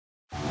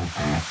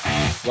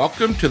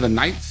Welcome to the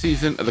 9th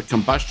season of the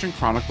Combustion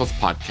Chronicles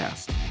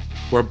podcast,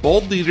 where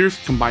bold leaders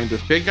combine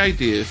with big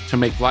ideas to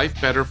make life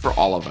better for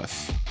all of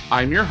us.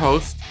 I'm your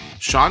host,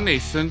 Sean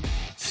Nason,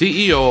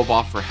 CEO of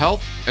Offer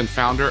Health and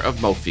founder of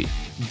Mofi.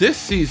 This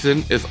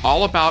season is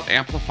all about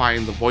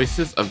amplifying the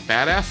voices of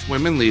badass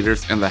women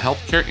leaders in the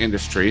healthcare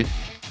industry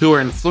who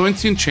are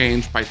influencing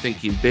change by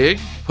thinking big,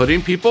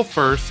 putting people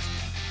first,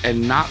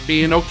 and not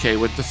being okay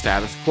with the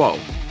status quo.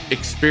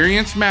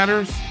 Experience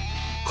matters,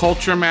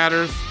 culture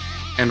matters,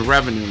 and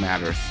revenue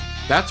matters.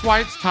 That's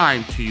why it's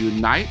time to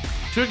unite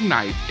to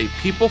ignite a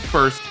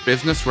people-first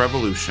business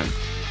revolution,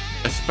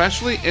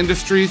 especially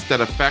industries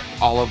that affect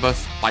all of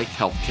us like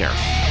healthcare.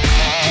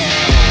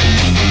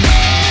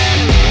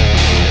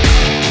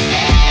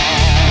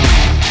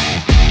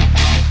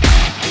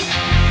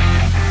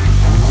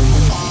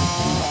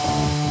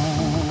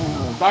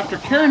 Dr.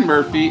 Karen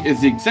Murphy is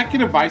the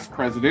Executive Vice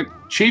President,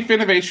 Chief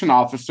Innovation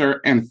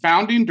Officer, and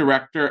Founding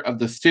Director of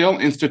the Still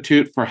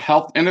Institute for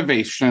Health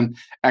Innovation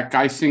at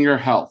Geisinger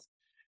Health,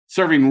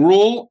 serving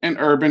rural and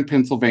urban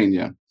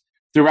Pennsylvania.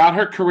 Throughout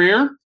her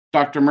career,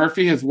 Dr.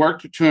 Murphy has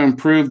worked to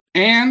improve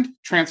and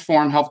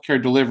transform healthcare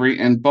delivery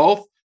in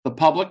both the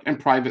public and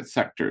private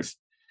sectors.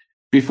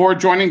 Before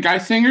joining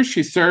Geisinger,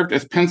 she served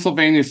as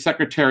Pennsylvania's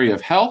Secretary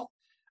of Health,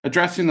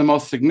 addressing the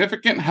most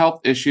significant health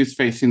issues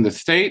facing the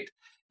state,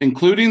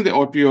 including the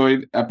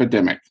opioid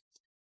epidemic.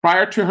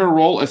 Prior to her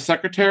role as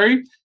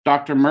secretary,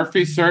 Dr.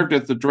 Murphy served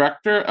as the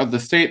director of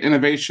the State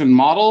Innovation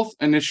Models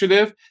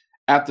Initiative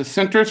at the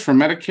Centers for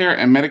Medicare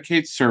and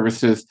Medicaid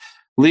Services,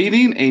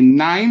 leading a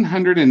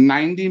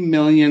 $990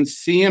 million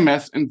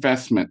CMS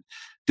investment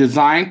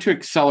designed to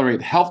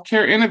accelerate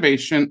healthcare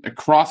innovation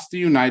across the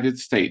United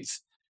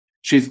States.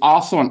 She's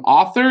also an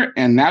author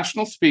and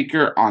national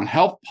speaker on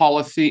health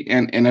policy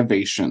and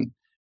innovation.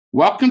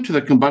 Welcome to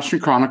the Combustion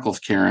Chronicles,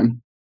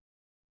 Karen.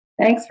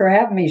 Thanks for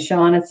having me,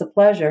 Sean. It's a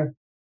pleasure.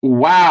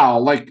 Wow.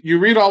 Like you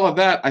read all of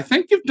that. I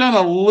think you've done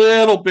a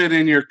little bit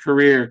in your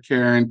career,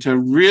 Karen, to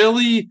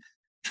really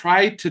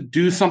try to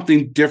do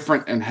something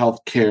different in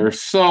healthcare.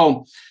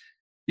 So,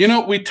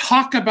 we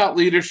talk about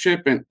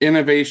leadership and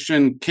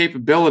innovation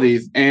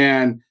capabilities,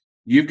 and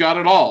you've got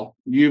it all.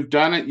 You've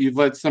done it. You've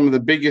led some of the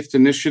biggest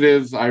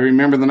initiatives. I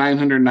remember the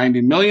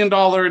 $990 million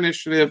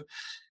initiative.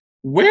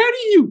 Where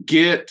do you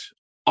get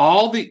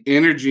all the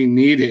energy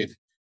needed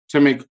to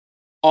make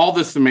all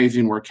this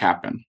amazing work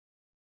happen?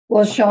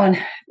 Well, Sean,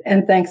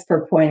 and thanks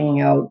for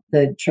pointing out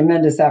the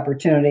tremendous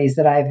opportunities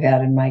that I've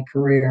had in my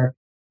career.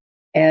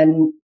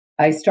 And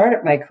I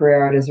started my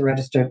career out as a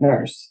registered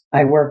nurse.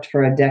 I worked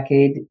for a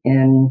decade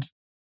in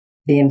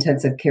the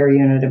intensive care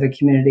unit of a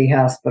community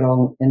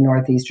hospital in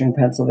northeastern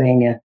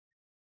Pennsylvania.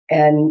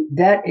 And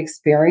that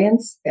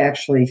experience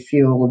actually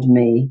fueled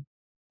me.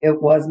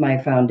 It was my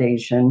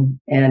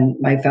foundation and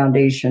my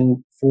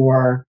foundation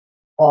for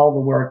all the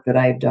work that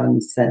I've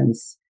done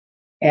since.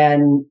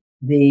 And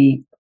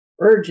the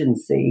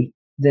urgency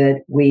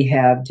that we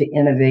have to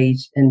innovate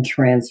and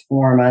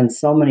transform on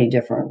so many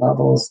different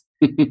levels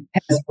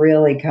has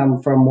really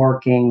come from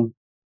working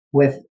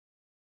with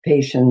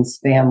patients,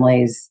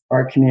 families,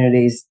 our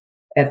communities.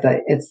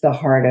 It's the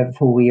heart of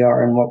who we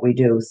are and what we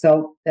do.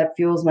 So that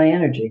fuels my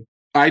energy.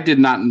 I did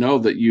not know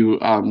that you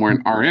were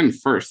an RN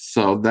first.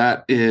 So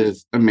that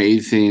is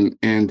amazing.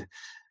 And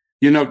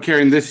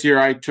Karen, this year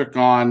I took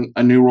on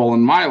a new role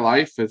in my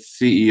life as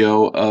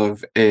CEO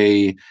of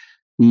a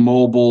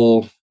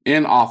mobile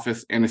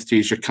in-office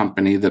anesthesia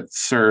company that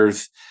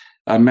serves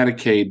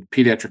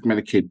pediatric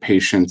Medicaid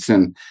patients.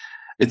 And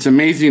it's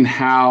amazing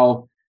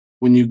how,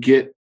 when you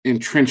get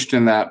entrenched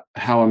in that,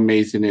 how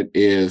amazing it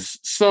is.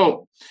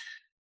 So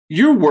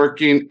you're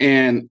working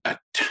in a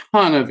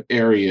ton of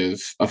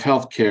areas of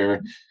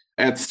healthcare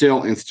at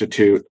Still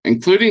Institute,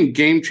 including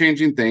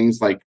game-changing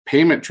things like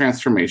payment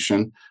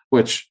transformation,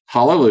 which,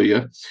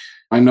 hallelujah,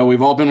 I know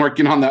we've all been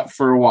working on that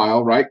for a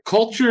while, right?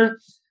 Culture,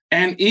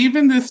 and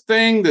even this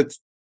thing that's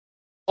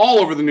all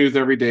over the news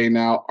every day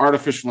now,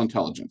 artificial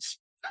intelligence.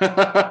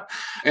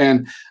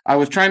 And I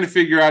was trying to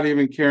figure out,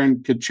 even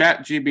Karen, could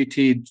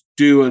ChatGPT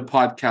do a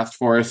podcast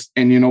for us?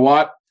 And you know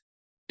what?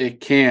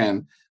 It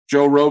can.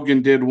 Joe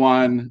Rogan did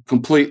one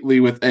completely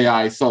with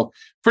AI. So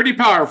pretty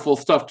powerful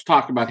stuff to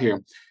talk about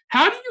here.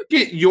 How do you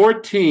get your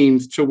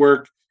teams to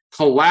work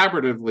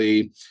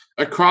collaboratively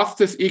across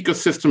this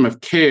ecosystem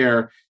of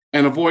care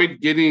and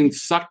avoid getting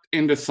sucked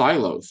into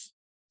silos?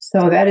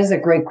 So that is a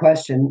great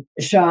question,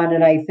 Sean.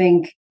 And I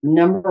think,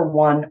 number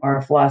one,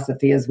 our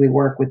philosophy is we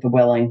work with the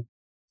willing.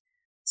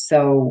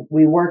 So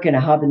we work in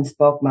a hub and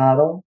spoke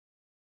model.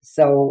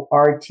 So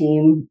our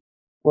team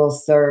will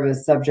serve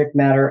as subject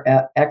matter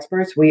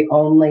experts. We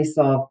only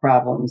solve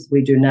problems.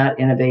 We do not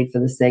innovate for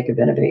the sake of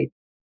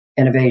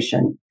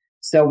innovation.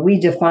 So we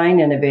define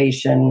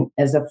innovation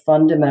as a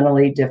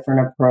fundamentally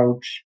different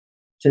approach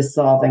to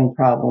solving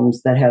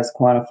problems that has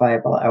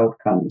quantifiable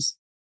outcomes.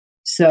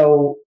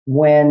 So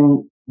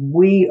when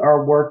we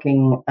are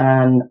working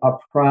on a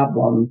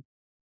problem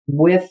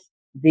with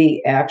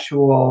the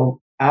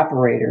actual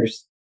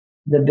operators,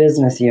 the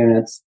business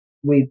units,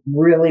 we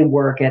really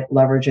work at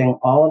leveraging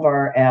all of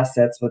our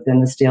assets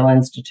within the Steel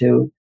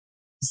Institute.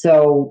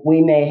 So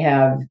we may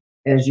have,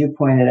 as you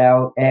pointed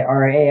out,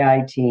 our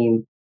AI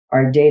team,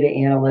 our data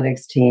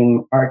analytics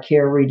team, our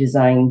care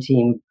redesign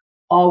team,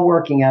 all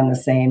working on the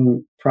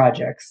same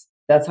projects.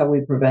 That's how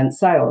we prevent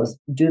silos.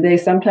 Do they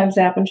sometimes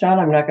happen, Sean?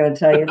 I'm not going to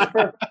tell you it's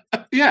perfect.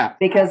 Yeah.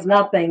 Because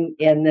nothing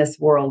in this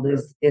world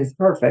is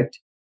perfect.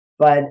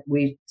 But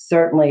we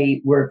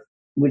certainly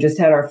we just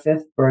had our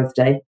 5th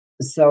birthday.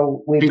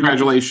 So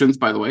congratulations,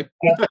 by the way.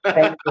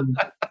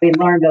 We've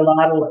learned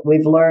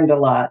a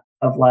lot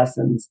of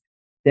lessons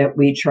that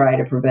we try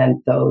to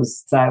prevent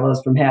those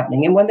silos from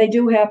happening. And when they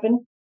do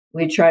happen,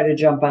 we try to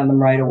jump on them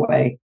right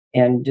away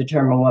and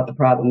determine what the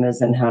problem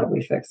is and how do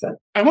we fix it.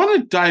 I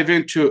want to dive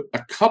into a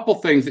couple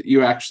things that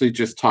you actually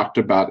just talked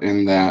about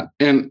in that.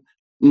 And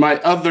my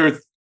other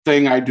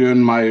thing I do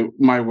in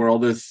my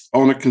world is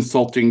own a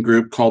consulting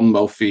group called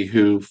Mofi,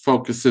 who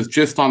focuses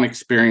just on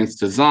experience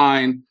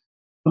design,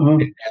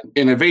 and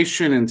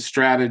innovation and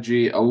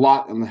strategy, a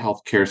lot in the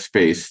healthcare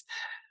space.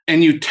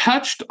 And you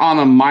touched on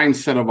a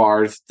mindset of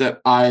ours that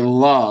I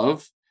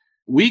love.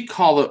 We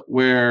call it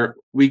where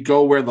we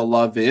go where the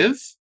love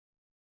is,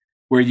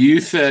 where you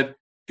said,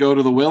 go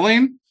to the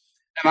willing.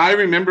 And I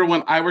remember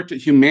when I worked at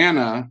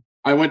Humana,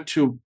 I went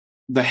to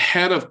the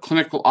head of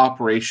clinical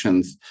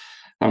operations.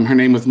 Her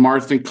name was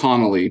Marsden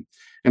Connolly.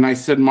 And I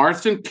said,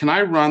 Marsden, can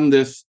I run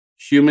this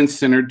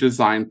human-centered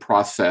design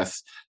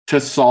process to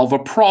solve a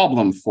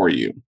problem for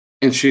you?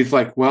 And she's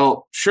like,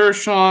 well, sure,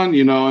 Sean,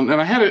 and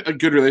I had a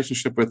good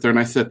relationship with her. And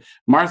I said,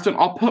 Marsden,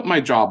 I'll put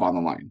my job on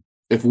the line.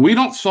 If we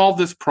don't solve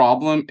this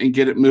problem and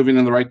get it moving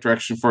in the right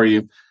direction for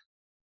you,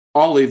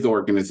 I'll leave the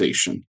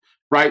organization.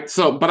 Right.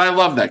 So, but I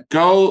love that.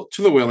 Go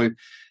to the willing.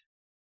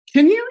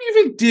 Can you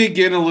even dig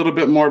in a little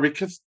bit more?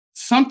 Because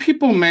some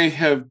people may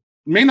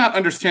not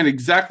understand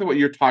exactly what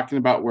you're talking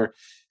about, where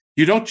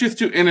you don't just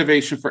do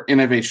innovation for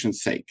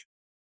innovation's sake.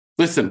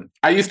 Listen,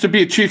 I used to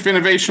be a chief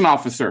innovation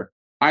officer.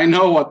 I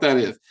know what that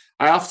is.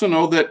 I also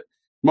know that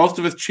most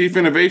of us chief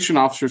innovation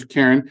officers,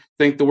 Karen,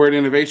 think the word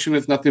innovation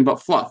is nothing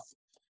but fluff.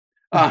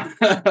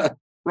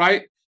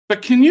 Right?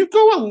 But can you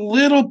go a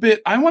little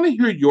bit? I want to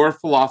hear your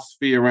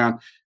philosophy around,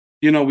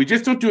 we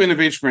just don't do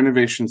innovation for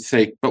innovation's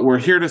sake, but we're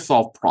here to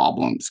solve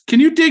problems. Can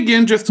you dig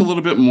in just a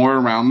little bit more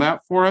around that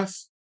for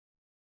us?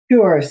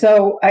 Sure.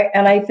 So,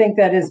 I think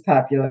that is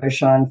popular,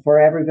 Sean, for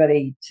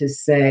everybody to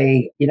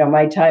say,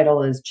 my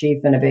title is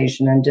Chief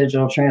Innovation and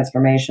Digital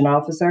Transformation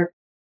Officer.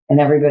 And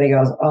everybody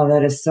goes, oh,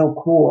 that is so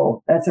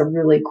cool. That's a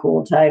really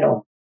cool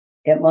title.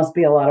 It must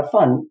be a lot of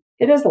fun.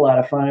 It is a lot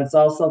of fun. It's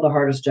also the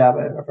hardest job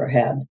I've ever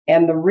had.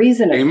 And the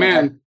reason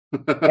Amen.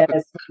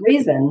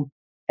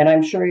 And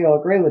I'm sure you'll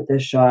agree with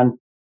this, Sean,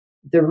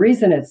 the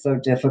reason it's so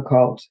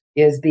difficult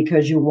is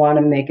because you want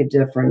to make a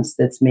difference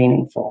that's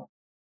meaningful.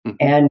 Mm-hmm.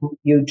 And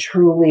you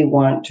truly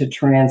want to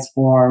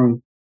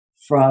transform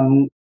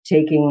from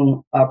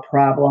taking a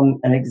problem,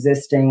 an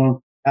existing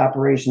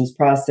operations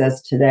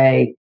process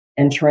today,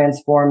 and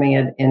transforming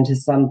it into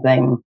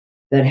something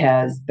that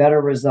has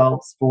better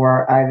results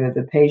for either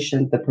the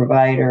patient, the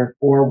provider,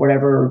 or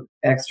whatever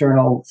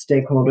external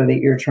stakeholder that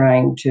you're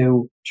trying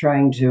to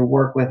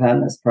work with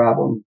on this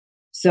problem.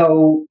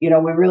 So, we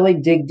really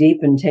dig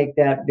deep and take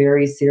that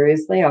very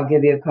seriously. I'll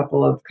give you a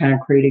couple of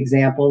concrete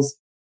examples.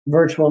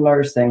 Virtual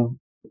nursing,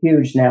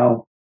 huge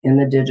now in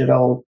the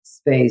digital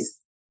space.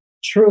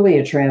 Truly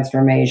a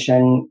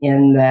transformation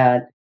in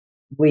that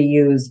we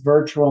use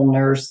virtual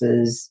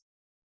nurses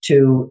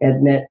to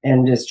admit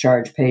and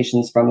discharge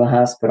patients from the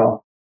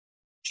hospital.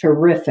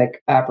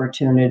 Terrific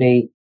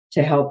opportunity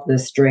to help the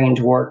strained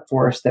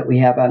workforce that we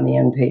have on the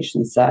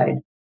inpatient side.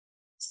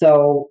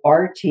 So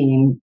our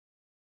team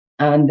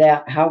on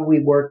that, how we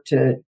work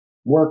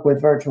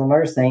with virtual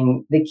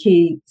nursing, the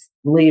key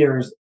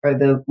leaders are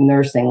the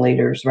nursing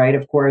leaders, right?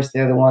 Of course,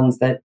 they're the ones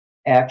that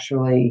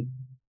actually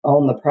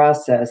own the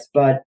process,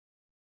 but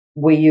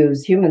we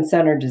use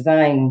human-centered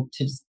design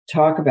to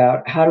talk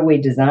about how do we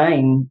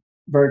design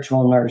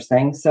virtual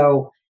nursing.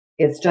 So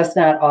it's just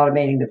not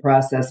automating the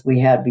process we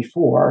had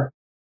before.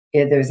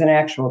 There's an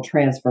actual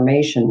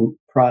transformation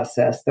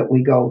process that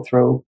we go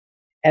through.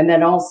 And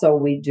then also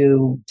we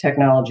do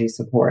technology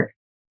support.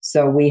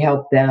 So we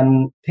help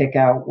them pick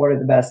out what are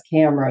the best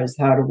cameras,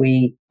 how do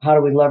we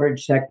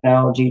leverage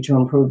technology to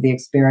improve the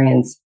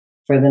experience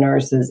for the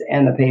nurses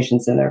and the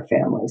patients and their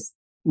families.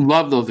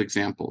 Love those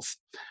examples.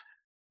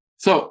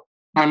 So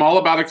I'm all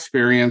about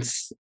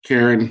experience,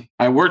 Karen.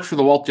 I worked for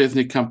the Walt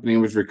Disney Company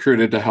and was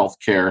recruited to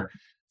healthcare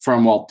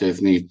from Walt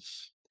Disney.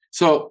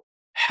 So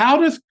how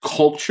does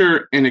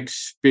culture and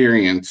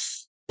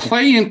experience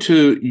play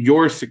into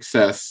your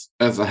success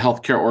as a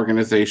healthcare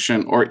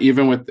organization or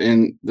even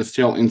within the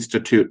Steel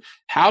Institute?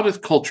 How does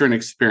culture and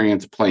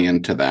experience play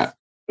into that?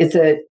 It's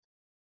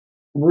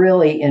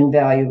really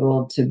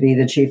invaluable to be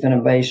the Chief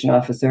Innovation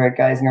Officer at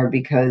Geisinger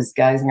because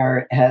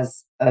Geisinger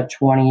has a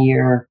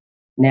 20-year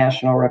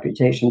national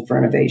reputation for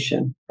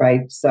innovation,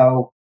 right?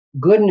 So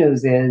good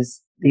news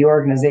is the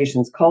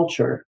organization's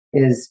culture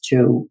is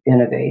to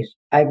innovate.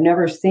 I've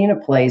never seen a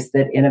place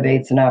that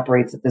innovates and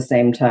operates at the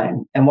same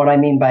time. And what I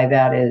mean by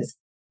that is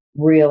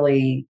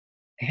really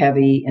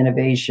heavy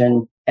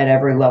innovation at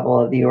every level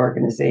of the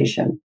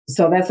organization.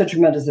 So that's a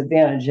tremendous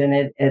advantage. And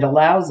it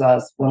allows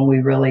us, when we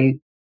really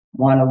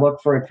want to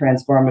look for a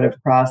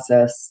transformative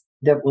process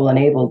that will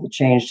enable the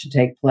change to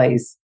take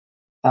place,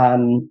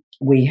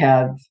 we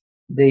have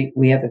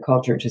the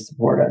culture to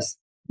support us.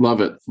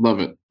 Love it. Love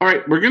it. All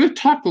right. We're going to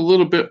talk a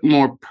little bit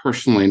more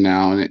personally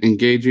now and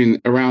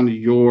engaging around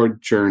your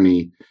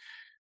journey,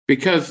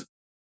 because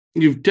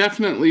you've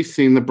definitely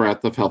seen the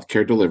breadth of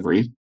healthcare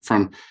delivery,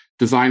 from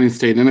designing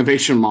state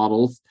innovation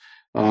models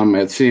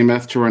at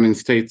CMS to running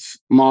states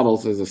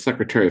models as a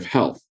Secretary of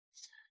Health.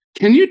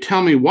 Can you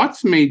tell me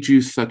what's made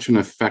you such an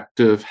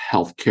effective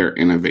healthcare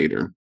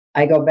innovator?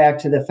 I go back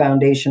to the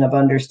foundation of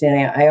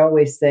understanding. I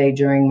always say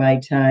during my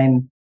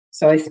time,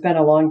 so I spent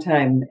a long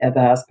time at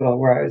the hospital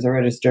where I was a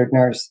registered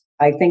nurse.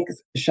 I think,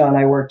 Sean,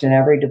 I worked in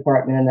every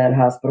department in that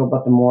hospital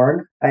but the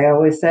morgue, I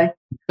always say.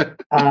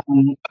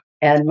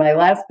 And my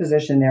last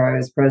position there, I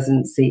was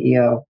president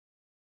CEO.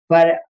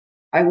 But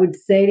I would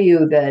say to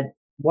you that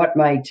what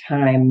my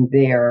time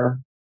there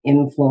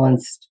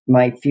influenced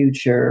my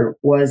future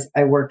was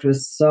I worked with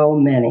so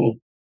many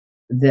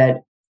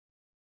that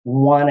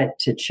wanted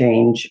to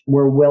change,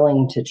 were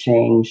willing to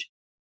change,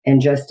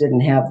 and just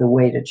didn't have the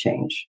way to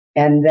change.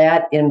 And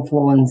that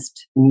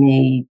influenced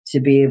me to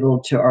be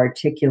able to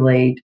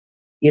articulate,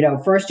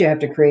 first you have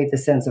to create the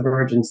sense of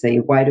urgency.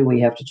 Why do we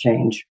have to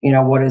change?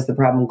 What is the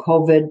problem?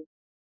 COVID,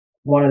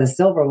 one of the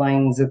silver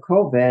linings of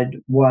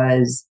COVID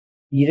was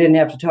you didn't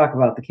have to talk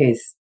about the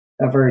case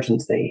of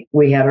urgency.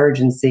 We had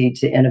urgency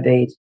to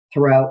innovate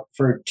throughout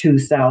for 2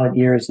 solid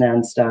years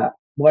nonstop.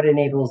 What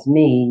enables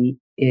me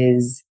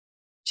is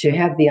to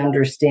have the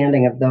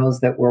understanding of those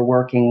that we're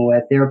working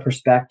with, their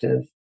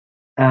perspective.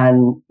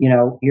 And,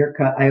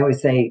 I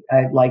always say,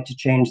 I'd like to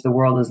change the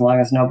world as long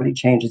as nobody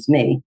changes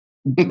me.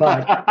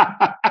 But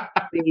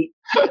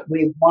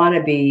we want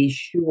to be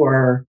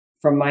sure,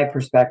 from my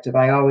perspective,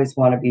 I always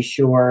want to be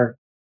sure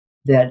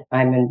that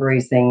I'm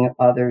embracing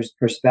others'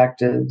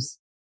 perspectives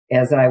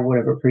as I would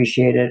have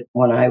appreciated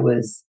when I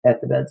was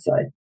at the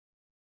bedside.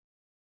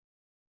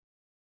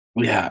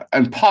 Yeah,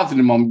 and pause in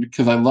a moment,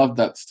 because I love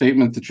that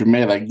statement that you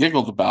made. I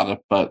giggled about it,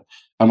 but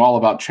I'm all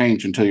about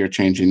change until you're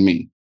changing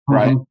me,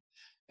 right? Mm-hmm.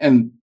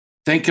 And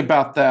think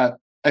about that.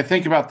 I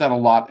think about that a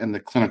lot in the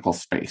clinical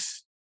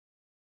space,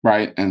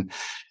 right? And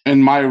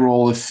in my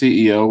role as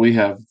CEO, we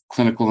have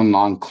clinical and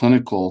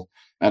non-clinical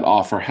at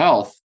Offer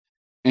Health.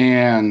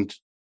 And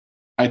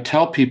I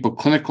tell people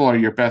clinical are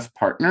your best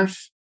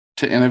partners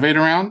to innovate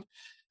around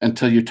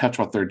until you touch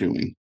what they're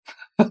doing.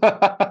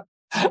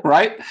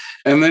 Right?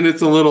 And then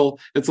it's a little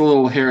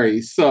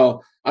hairy.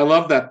 So I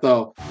love that,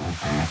 though.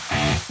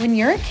 When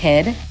you're a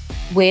kid,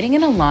 waiting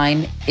in a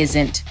line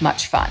isn't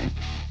much fun.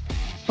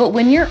 But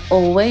when you're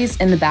always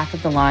in the back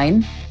of the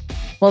line,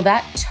 well,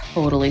 that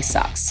totally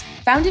sucks.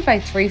 Founded by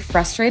 3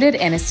 frustrated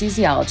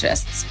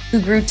anesthesiologists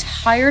who grew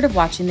tired of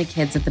watching the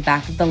kids at the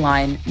back of the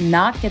line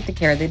not get the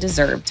care they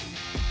deserved,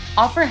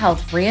 Offer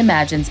Health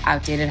reimagines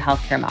outdated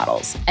healthcare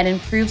models and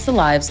improves the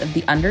lives of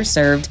the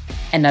underserved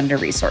and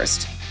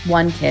under-resourced,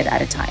 one kid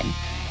at a time.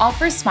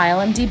 Offer's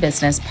SmileMD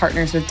business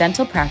partners with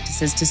dental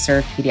practices to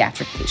serve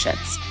pediatric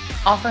patients.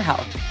 Offer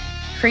Health,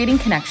 creating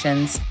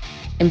connections,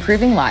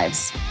 improving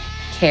lives,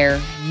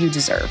 care you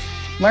deserve.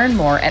 Learn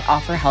more at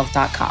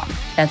offerhealth.com.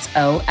 That's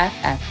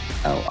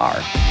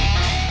OFFOR.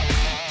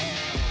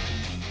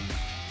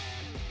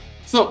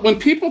 So when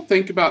people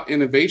think about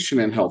innovation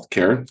in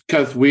healthcare,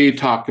 because we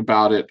talk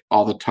about it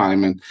all the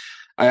time, and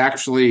I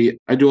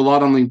do a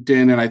lot on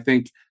LinkedIn, and I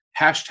think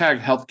hashtag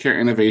healthcare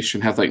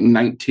innovation has like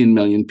 19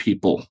 million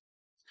people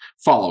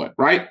follow it,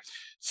 right?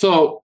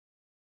 So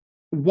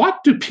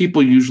what do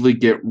people usually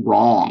get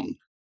wrong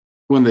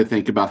when they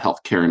think about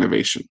healthcare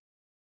innovation?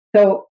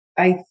 So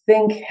I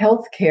think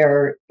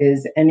healthcare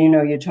is, and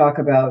you talk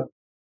about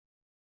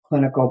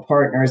clinical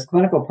partners.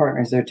 Clinical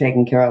partners are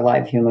taking care of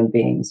live human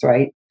beings,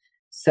 right?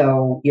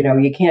 So,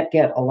 you can't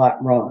get a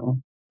lot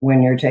wrong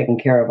when you're taking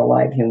care of a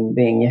live human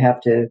being.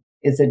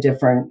 It's a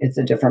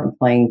different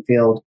playing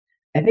field.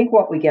 I think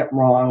what we get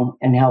wrong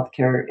in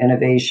healthcare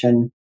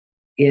innovation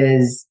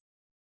is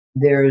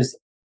there's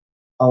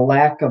a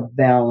lack of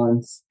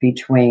balance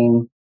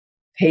between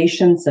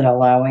patience and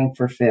allowing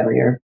for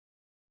failure,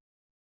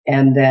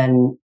 and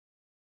then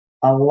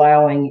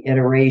allowing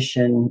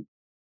iteration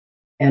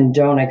and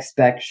don't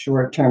expect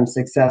short-term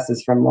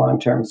successes from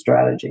long-term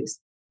strategies.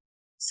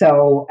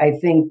 So I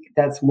think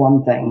that's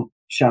one thing,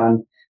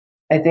 Sean.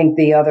 I think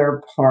the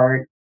other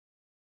part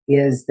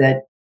is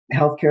that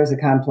healthcare is a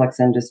complex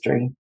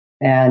industry.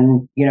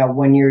 And,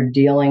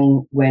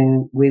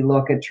 when we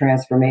look at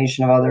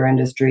transformation of other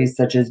industries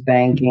such as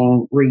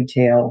banking,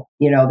 retail,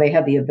 they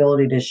have the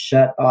ability to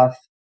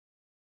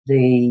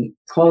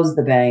close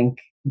the bank,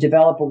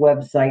 develop a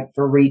website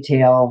for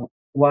retail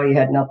while you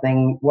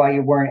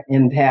weren't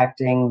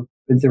impacting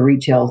the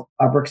retail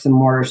bricks and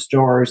mortar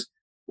stores.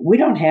 We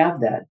don't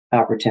have that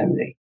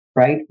opportunity,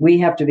 right? We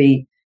have to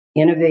be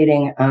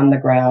innovating on the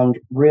ground,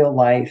 real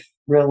life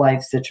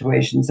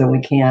situations. And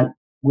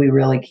we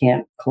really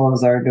can't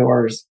close our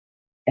doors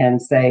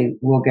and say,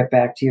 we'll get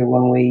back to you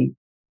when we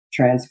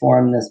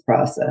transform this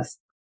process.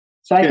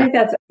 So I think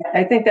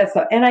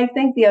and I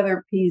think the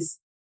other piece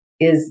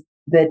is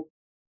that,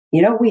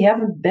 we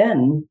haven't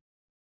been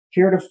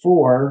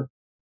heretofore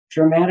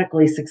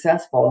dramatically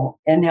successful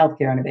in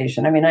healthcare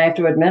innovation. I mean, I have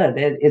to admit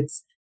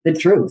it's the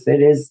truth.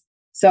 It is.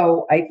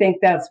 So I think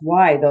that's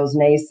why those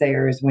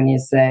naysayers, when you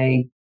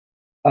say,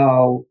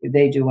 oh,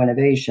 they do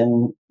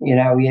innovation, you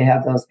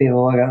have those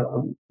people who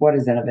go, what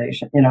is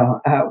innovation?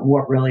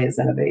 What really is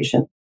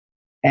innovation?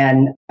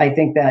 And I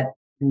think that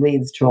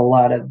leads to a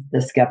lot of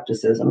the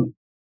skepticism.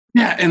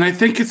 Yeah, and I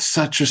think it's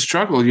such a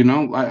struggle.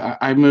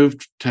 I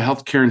moved to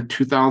healthcare in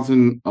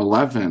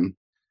 2011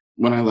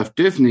 when I left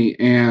Disney,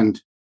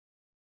 and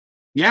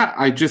yeah,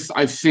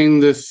 I've seen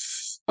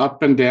this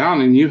up and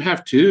down, and you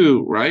have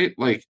too, right?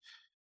 Like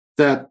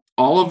that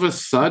all of a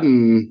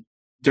sudden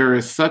there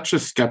is such a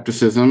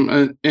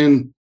skepticism.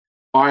 And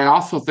I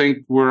also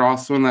think we're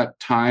also in that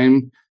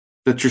time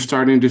that you're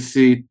starting to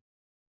see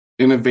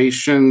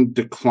innovation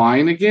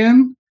decline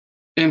again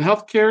in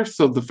healthcare.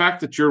 So the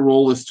fact that your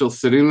role is still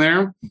sitting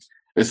there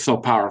is so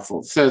powerful.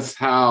 It says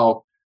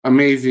how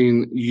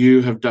amazing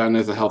you have done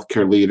as a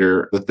healthcare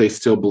leader, that they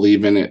still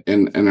believe in it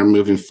and are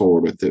moving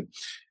forward with it.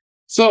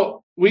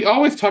 So we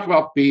always talk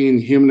about being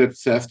human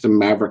obsessed and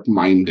maverick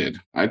minded.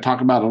 I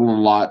talk about it a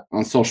lot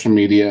on social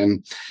media.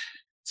 And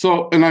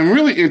I'm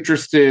really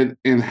interested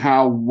in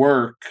how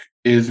work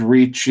is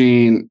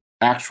reaching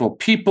actual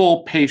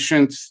people,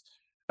 patients,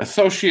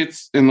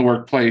 associates in the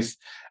workplace,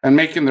 and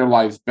making their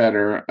lives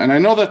better. And I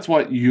know that's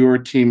what your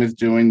team is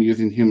doing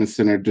using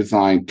human-centered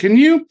design.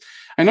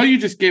 I know you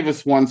just gave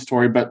us one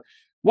story, but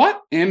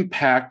what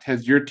impact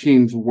has your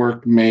team's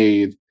work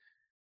made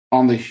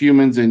on the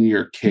humans in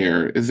your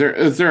care? Is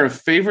there a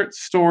favorite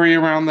story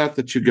around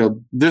that you go,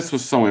 this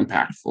was so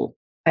impactful?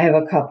 I have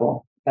a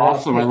couple.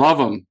 Awesome. I love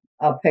them.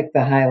 I'll pick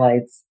the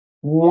highlights.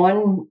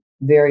 One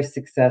very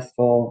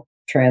successful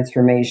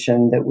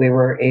transformation that we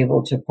were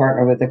able to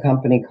partner with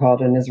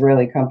an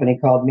Israeli company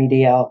called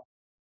Medial,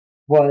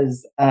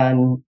 was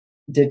on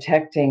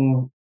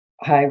detecting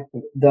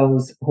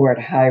those who are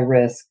at high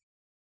risk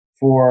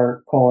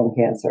for colon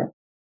cancer.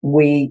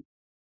 We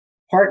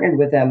partnered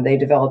with them. They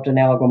developed an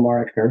algo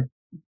marker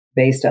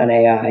based on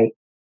AI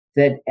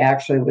that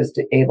actually was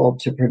able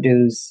to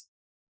produce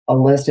a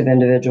list of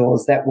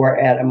individuals that were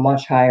at a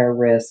much higher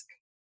risk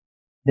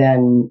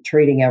than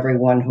treating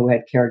everyone who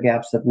had care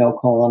gaps of no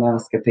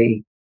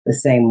colonoscopy the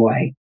same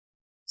way.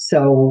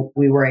 So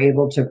we were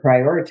able to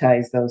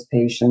prioritize those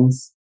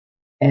patients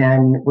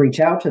and reach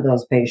out to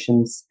those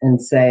patients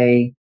and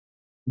say,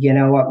 you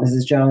know what,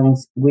 Mrs.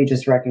 Jones, we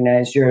just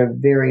recognized you're at a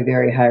very,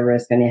 very high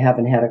risk and you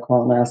haven't had a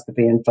colonoscopy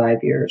in 5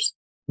 years.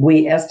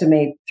 We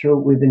estimate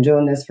we've been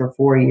doing this for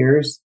 4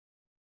 years,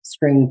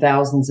 screened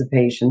thousands of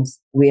patients.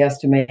 We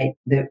estimate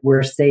that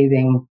we're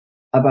saving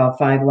about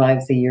 5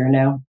 lives a year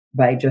now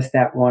by just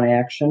that one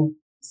action.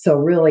 So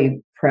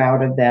really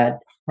proud of that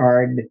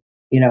hard,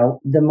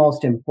 the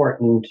most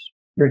important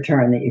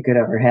return that you could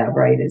ever have,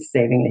 right, is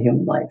saving a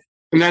human life.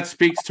 And that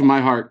speaks to my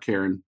heart,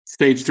 Karen.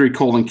 Stage 3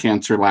 colon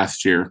cancer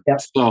last year.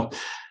 Yep. So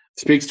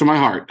speaks to my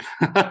heart.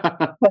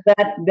 But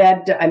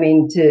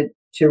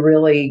to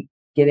really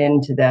get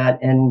into that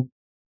and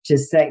to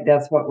say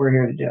that's what we're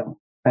here to do.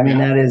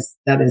 That is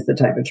the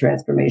type of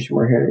transformation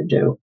we're here to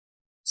do.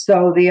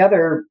 So the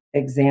other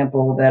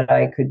example that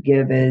I could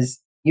give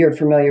is, you're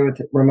familiar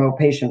with remote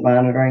patient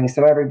monitoring.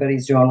 So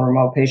everybody's doing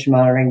remote patient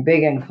monitoring,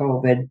 big in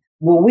COVID.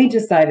 Well, we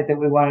decided that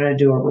we wanted to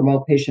do a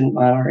remote patient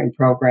monitoring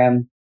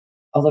program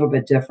a little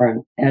bit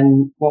different.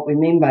 And what we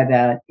mean by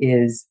that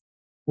is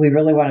we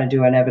really want to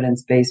do an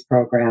evidence-based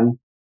program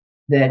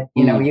that,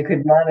 you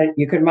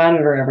could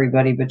monitor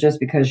everybody, but just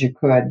because you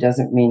could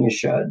doesn't mean you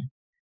should.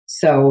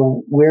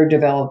 So we're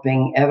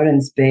developing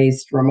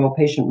evidence-based remote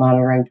patient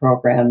monitoring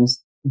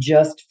programs.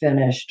 Just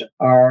finished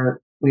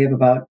we have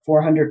about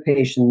 400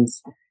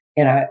 patients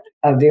in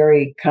a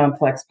very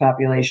complex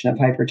population of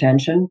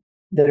hypertension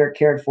that are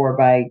cared for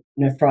by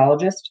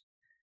nephrologists.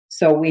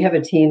 So we have a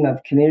team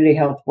of community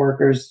health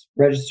workers,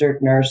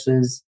 registered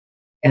nurses,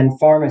 and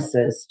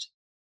pharmacists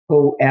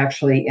who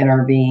actually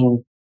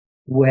intervene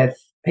with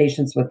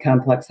patients with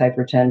complex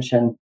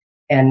hypertension.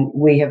 And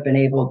we have been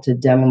able to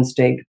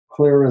demonstrate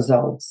clear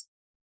results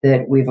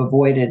that we've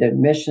avoided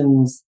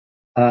admissions,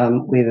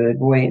 we've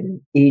avoided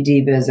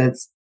ED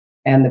visits,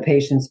 and the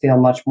patients feel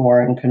much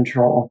more in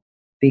control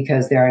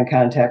because they're in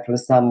contact with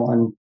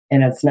someone,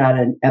 and it's not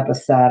an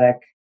episodic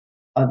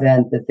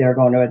event that they're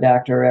going to a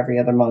doctor every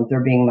other month.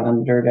 They're being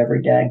monitored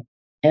every day.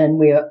 And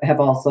we have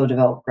also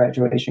developed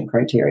graduation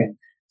criteria.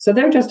 So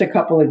they're just a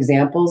couple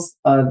examples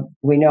of,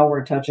 we know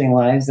we're touching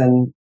lives.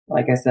 And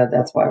like I said,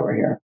 that's why we're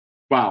here.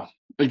 Wow.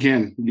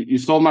 Again, you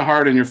stole my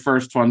heart in your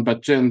first one,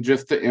 but Jen,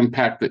 just the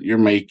impact that you're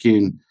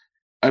making.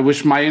 I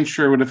wish my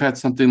insurer would have had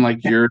something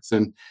like yours,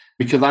 and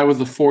because I was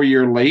a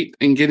 4-year late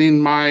in getting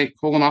my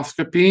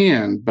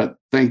colonoscopy, but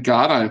thank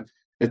God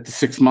at the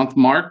 6-month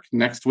mark.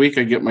 Next week,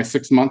 I get my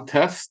 6-month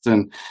test.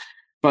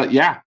 But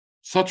yeah,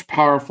 such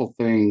powerful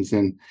things.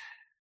 And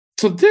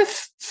so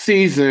this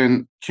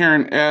season,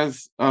 Karen,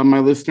 as my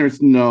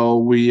listeners know,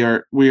 we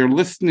are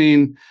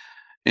listening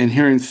and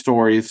hearing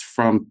stories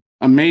from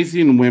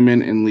amazing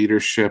women in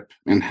leadership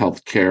in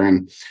healthcare.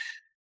 And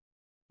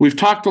we've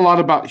talked a lot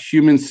about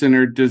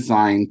human-centered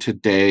design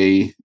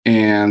today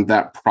and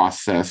that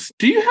process.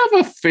 Do you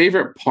have a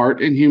favorite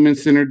part in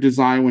human-centered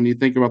design when you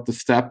think about the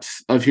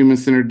steps of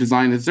human-centered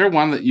design? Is there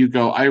one that you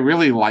go, I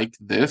really like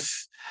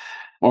this,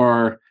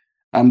 or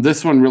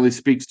this one really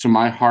speaks to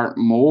my heart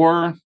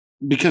more?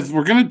 Because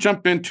we're going to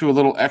jump into a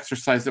little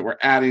exercise that we're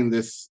adding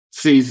this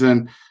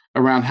season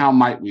around how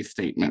might we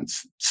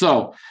statements.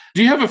 So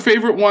do you have a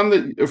favorite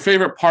one, a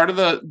favorite part of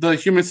the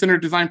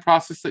human-centered design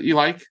process that you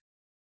like?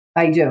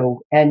 I do.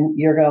 And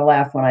you're going to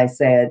laugh when I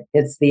say it.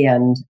 It's the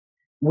end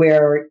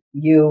where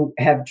you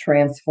have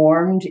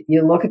transformed.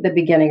 You look at the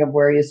beginning of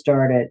where you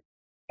started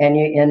and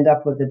you end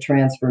up with the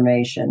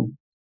transformation.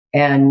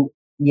 And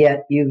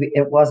yet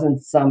it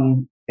wasn't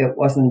some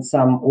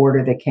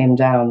order that came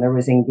down. There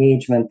was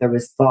engagement, there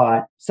was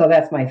thought. So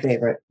that's my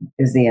favorite,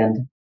 is the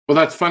end. Well,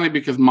 that's funny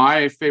because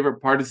my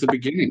favorite part is the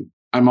beginning.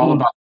 I'm all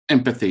about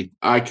empathy.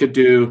 I could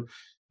do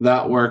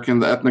that work in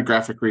the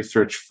ethnographic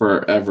research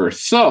forever.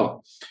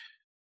 So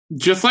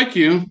just like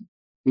you,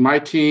 my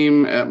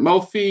team at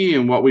Mofi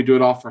and what we do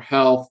at All for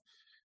Health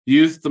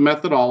use the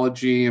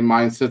methodology and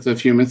mindsets of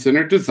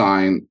human-centered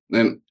design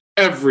in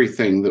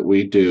everything that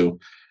we do.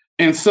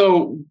 And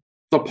so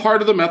the part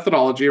of the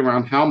methodology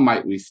around how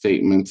might we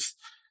statements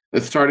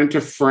is starting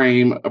to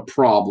frame a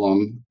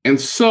problem.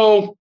 And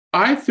so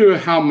I threw a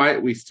how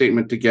might we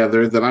statement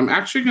together that I'm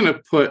actually going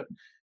to put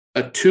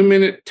a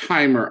 2-minute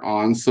timer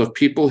on. So if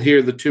people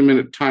hear the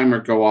 2-minute timer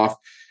go off,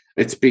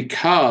 it's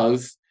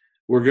because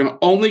we're going to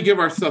only give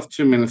ourselves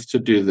 2 minutes to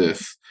do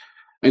this.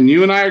 And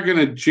you and I are going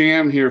to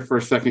jam here for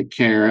a second,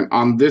 Karen,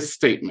 on this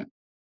statement.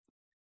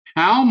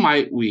 How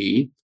might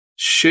we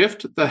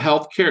shift the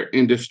healthcare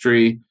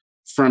industry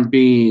from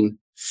being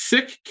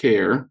sick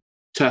care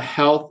to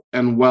health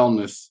and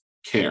wellness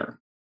care?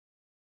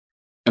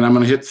 And I'm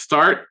going to hit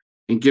start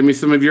and give me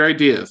some of your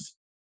ideas.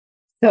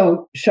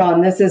 So,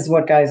 Sean, this is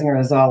what Geisinger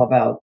is all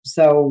about.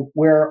 So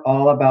we're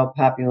all about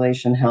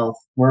population health.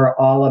 We're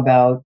all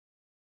about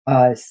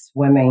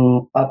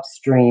swimming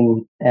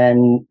upstream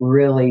and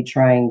really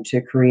trying to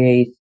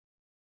create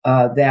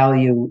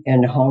value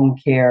in home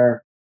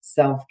care,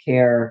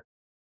 self-care,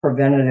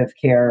 preventative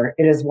care.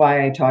 It is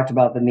why I talked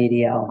about the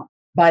MEDIAL.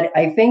 But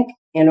I think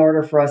in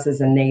order for us as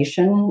a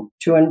nation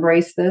to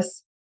embrace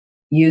this,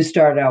 you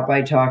started out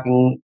by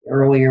talking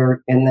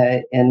earlier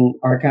in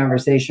our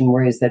conversation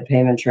where you said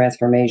payment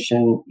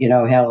transformation,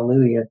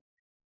 hallelujah.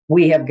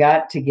 We have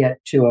got to get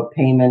to a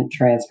payment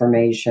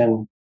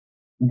transformation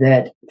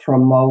that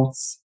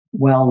promotes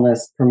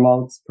wellness,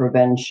 promotes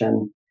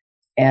prevention,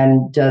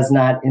 and does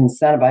not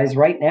incentivize.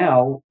 Right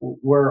now,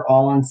 we're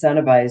all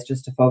incentivized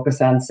just to focus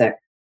on sick.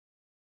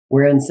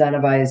 We're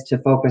incentivized to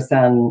focus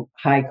on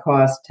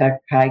high-cost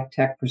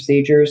high-tech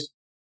procedures.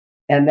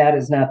 And that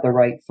is not the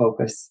right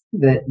focus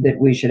that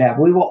we should have.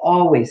 We will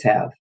always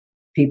have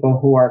people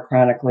who are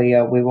chronically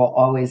ill. We will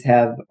always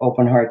have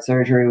open heart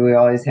surgery. We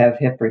always have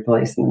hip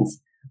replacements.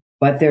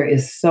 But there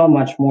is so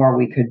much more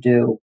we could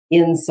do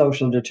in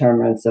social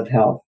determinants of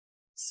health.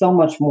 So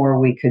much more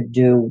we could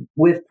do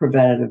with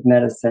preventative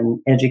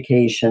medicine,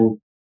 education,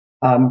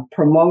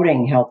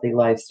 promoting healthy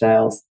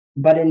lifestyles.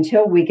 But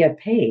until we get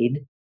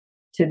paid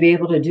to be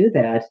able to do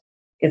that,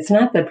 it's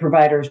not that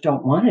providers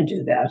don't want to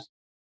do that.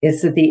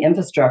 It's that the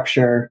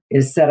infrastructure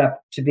is set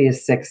up to be a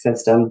sick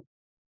system,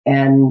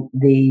 and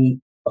the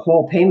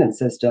whole payment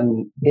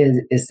system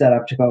is set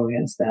up to go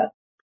against that.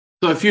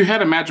 So if you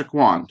had a magic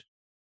wand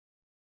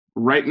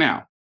right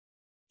now,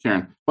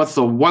 Karen, what's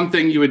the one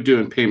thing you would do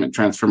in payment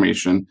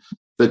transformation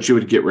that you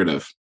would get rid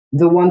of?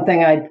 The one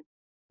thing I'd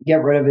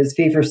get rid of is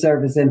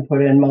fee-for-service and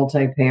put in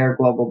multi-payer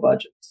global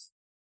budgets.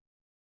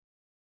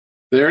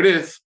 There it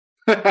is.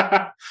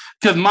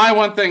 Because my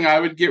one thing I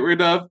would get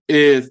rid of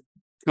is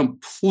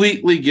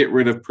completely get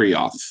rid of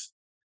pre-auths.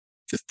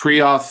 Because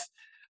pre-auths,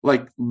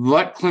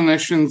 let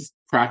clinicians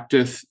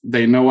practice.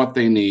 They know what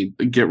they need.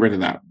 Get rid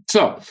of that.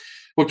 So,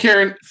 well,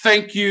 Karen,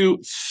 thank you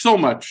so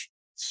much.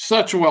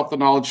 Such a wealth of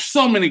knowledge,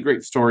 so many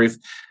great stories.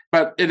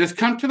 But it has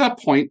come to that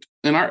point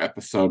in our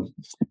episode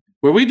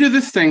where we do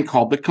this thing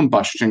called the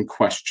combustion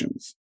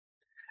questions.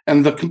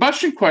 And the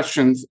combustion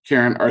questions,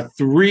 Karen, are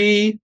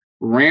 3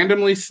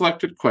 randomly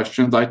selected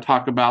questions I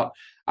talk about.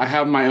 I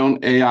have my own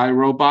AI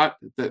robot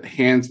that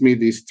hands me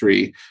these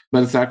 3,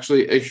 but it's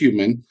actually a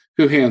human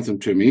who hands them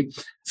to me.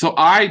 So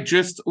I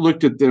just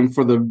looked at them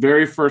for the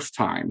very first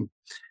time.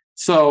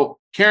 So,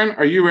 Karen,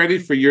 are you ready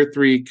for your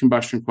 3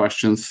 combustion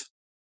questions?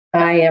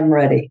 I am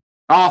ready.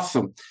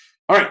 Awesome.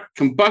 All right.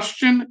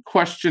 Combustion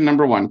question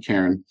number 1,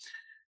 Karen.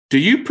 Do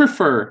you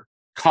prefer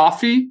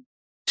coffee,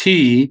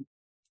 tea,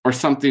 or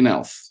something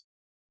else?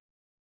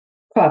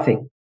 Coffee.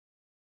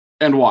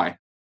 And why?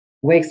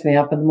 Wakes me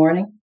up in the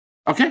morning.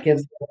 Okay.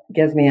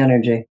 Gives me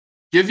energy.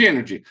 Gives you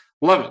energy.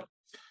 Love it.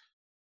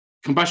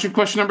 Combustion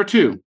question number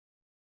 2.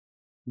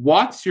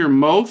 What's your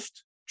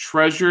most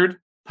treasured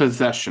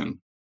possession?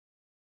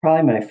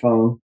 Probably my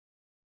phone.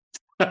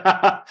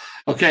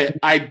 Okay,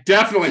 I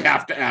definitely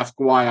have to ask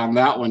why on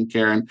that one,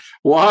 Karen.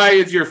 Why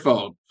is your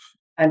phone?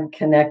 I'm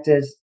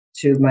connected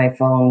to my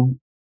phone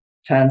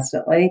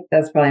constantly.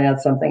 That's probably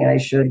not something I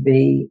should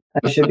be.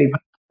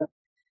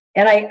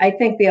 And I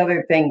think the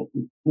other thing,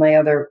 my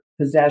other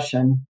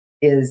possession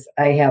is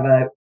I have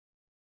a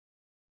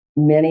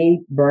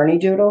mini Bernie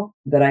Doodle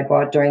that I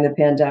bought during the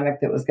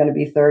pandemic that was going to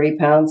be 30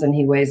 pounds and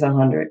he weighs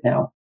 100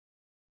 now.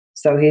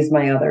 So he's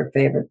my other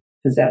favorite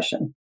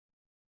possession.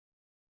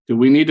 Do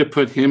we need to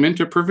put him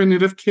into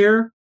preventative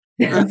care?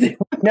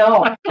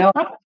 No.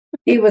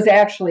 He was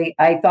actually,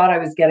 I thought I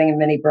was getting a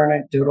mini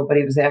Bernie Doodle, but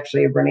he was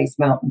actually a Bernese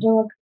Mountain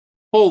Dog.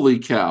 Holy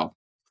cow.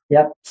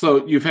 Yep.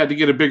 So you've had to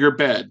get a bigger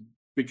bed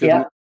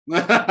because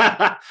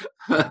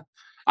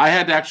I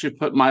had to actually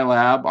put my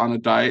lab on a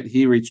diet.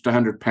 He reached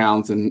 100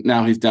 pounds and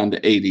now he's down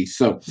to 80.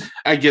 So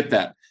I get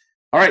that.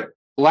 All right.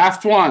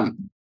 Last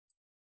one.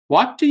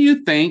 What do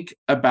you think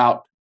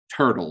about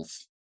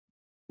turtles?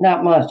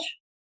 Not much.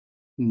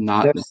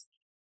 No,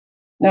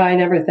 I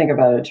never think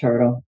about a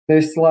turtle.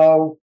 They're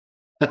slow.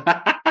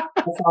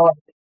 That's all I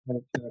think about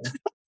a turtle.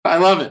 I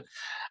love it.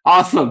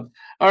 Awesome.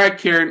 All right,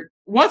 Karen,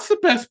 what's the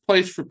best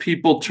place for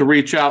people to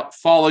reach out,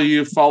 follow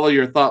you, follow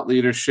your thought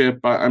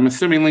leadership? I'm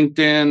assuming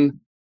LinkedIn.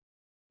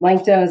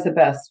 LinkedIn is the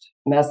best.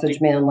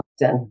 Message me on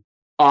LinkedIn.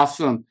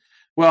 Awesome.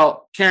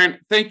 Well, Karen,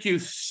 thank you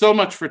so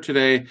much for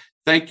today.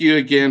 Thank you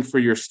again for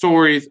your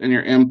stories and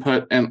your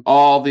input and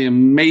all the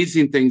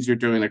amazing things you're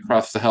doing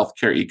across the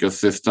healthcare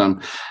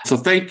ecosystem. So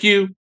thank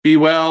you, be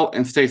well,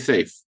 and stay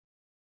safe.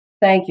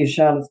 Thank you,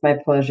 Sean. It's my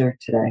pleasure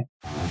today.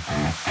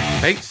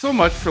 Thanks so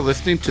much for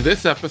listening to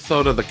this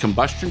episode of the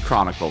Combustion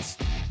Chronicles.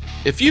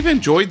 If you've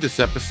enjoyed this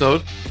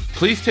episode,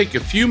 please take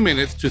a few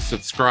minutes to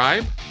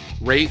subscribe,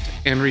 rate,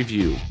 and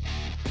review.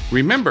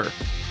 Remember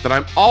that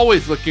I'm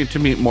always looking to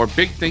meet more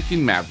big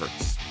thinking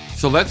mavericks.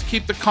 So let's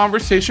keep the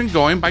conversation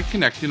going by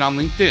connecting on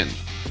LinkedIn.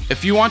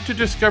 If you want to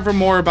discover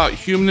more about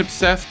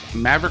human-obsessed,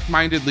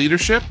 maverick-minded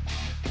leadership,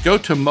 go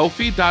to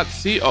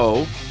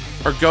mofi.co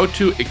or go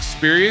to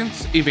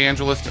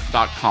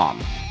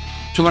experienceevangelist.com.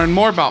 To learn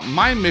more about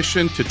my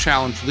mission to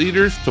challenge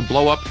leaders to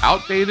blow up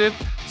outdated,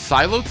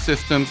 siloed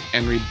systems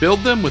and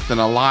rebuild them with an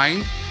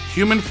aligned,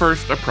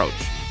 human-first approach.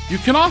 You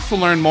can also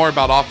learn more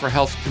about Offer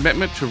Health's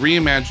commitment to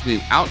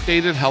reimagining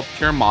outdated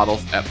healthcare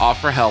models at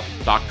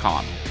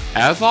offerhealth.com.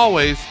 As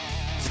always,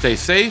 stay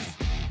safe,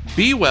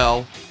 be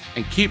well,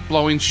 and keep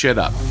blowing shit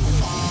up.